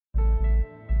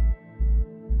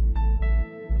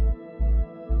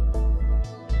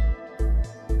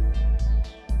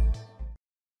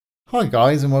Hi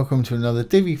guys, and welcome to another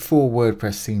Divi 4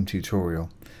 WordPress theme tutorial.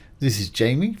 This is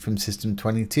Jamie from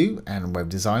System22 and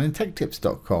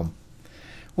webdesignandtechtips.com.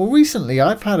 Well, recently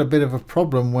I've had a bit of a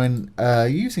problem when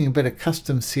using a bit of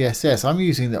custom CSS. I'm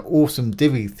using the awesome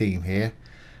Divi theme here.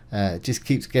 It just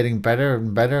keeps getting better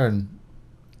and better, and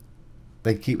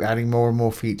they keep adding more and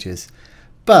more features.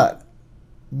 But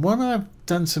when I've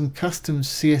done some custom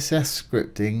CSS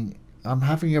scripting, I'm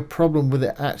having a problem with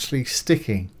it actually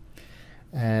sticking.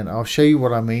 And I'll show you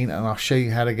what I mean, and I'll show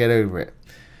you how to get over it.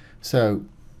 So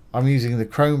I'm using the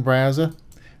Chrome browser.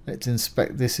 Let's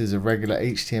inspect this as a regular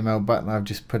HTML button I've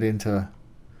just put into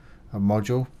a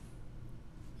module.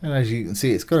 And as you can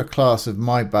see, it's got a class of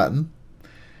my button.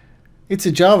 It's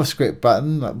a JavaScript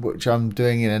button, which I'm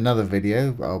doing in another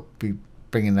video. I'll be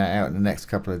bringing that out in the next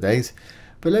couple of days.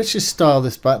 But let's just style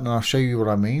this button and I'll show you what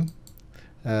I mean.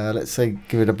 Let's say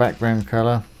give it a background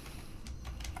color.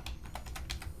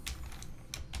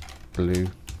 Blue,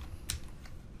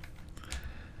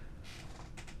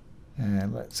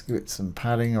 and let's give it some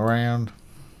padding around.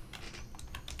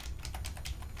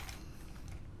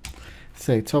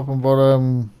 Say top and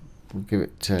bottom, we'll give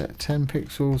it 10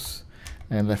 pixels,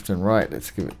 and left and right, let's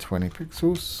give it 20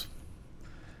 pixels.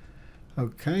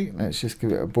 Okay, let's just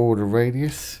give it a border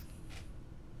radius.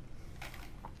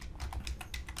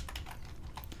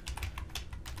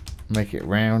 Make it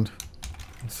round,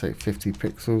 let's say 50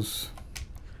 pixels.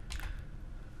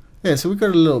 Yeah, so we've got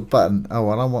a little button.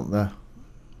 Oh, and I want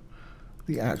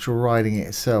the actual writing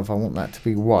itself. I want that to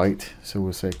be white. So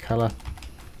we'll say color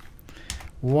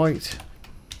white.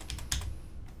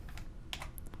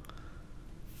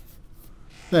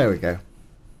 There we go.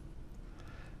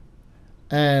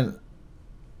 And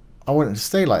I want it to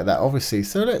stay like that, obviously.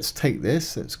 So let's take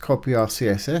this. Let's copy our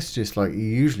CSS just like you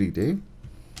usually do.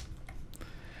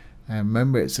 And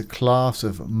remember, it's a class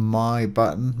of my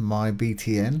button, my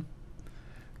BTN.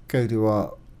 Go to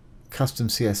our custom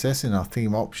CSS in our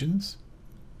theme options,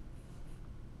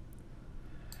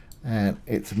 and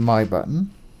it's my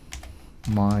button,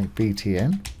 my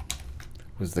BTN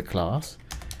was the class.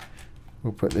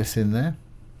 We'll put this in there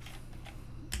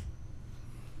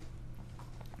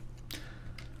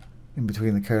in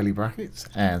between the curly brackets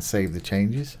and save the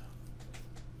changes.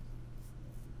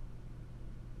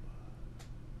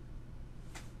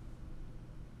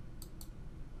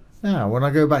 Now, when I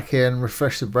go back here and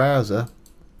refresh the browser,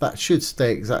 that should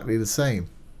stay exactly the same.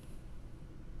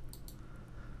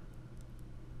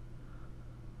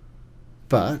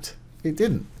 But it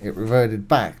didn't. It reverted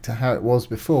back to how it was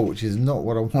before, which is not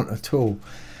what I want at all.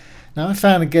 Now, I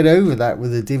found to get over that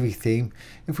with the Divi theme.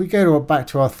 If we go back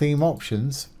to our theme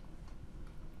options,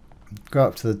 go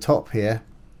up to the top here.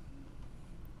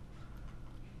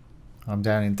 I'm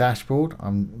down in dashboard.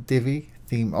 I'm Divi,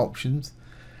 theme options.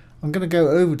 I'm going to go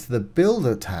over to the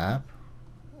Builder tab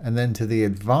and then to the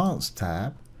Advanced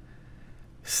tab,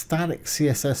 Static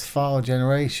CSS File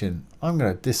Generation. I'm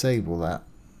going to disable that.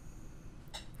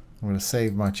 I'm going to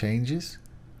save my changes.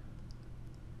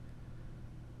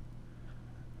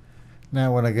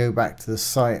 Now when I go back to the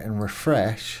site and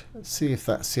refresh, let's see if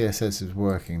that CSS is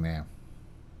working now.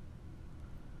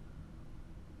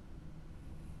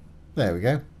 There we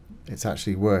go. It's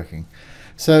actually working.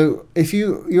 So if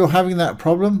you're having that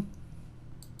problem,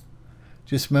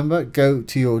 just remember, go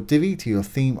to your Divi, to your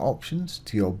theme options,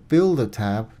 to your Builder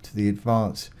tab, to the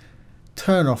Advanced,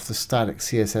 turn off the static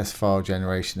CSS file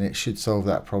generation. It should solve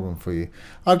that problem for you.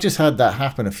 I've just had that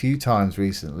happen a few times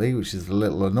recently, which is a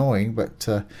little annoying, but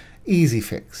easy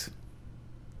fix.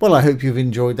 Well, I hope you've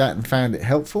enjoyed that and found it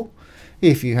helpful.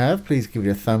 If you have, please give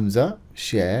it a thumbs up,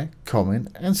 share, comment,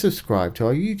 and subscribe to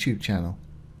our YouTube channel.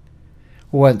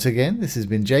 Once again, this has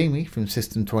been Jamie from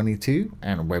System22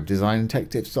 and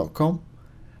webdesignandtechtips.com.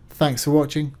 Thanks for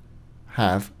watching.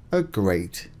 Have a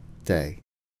great day.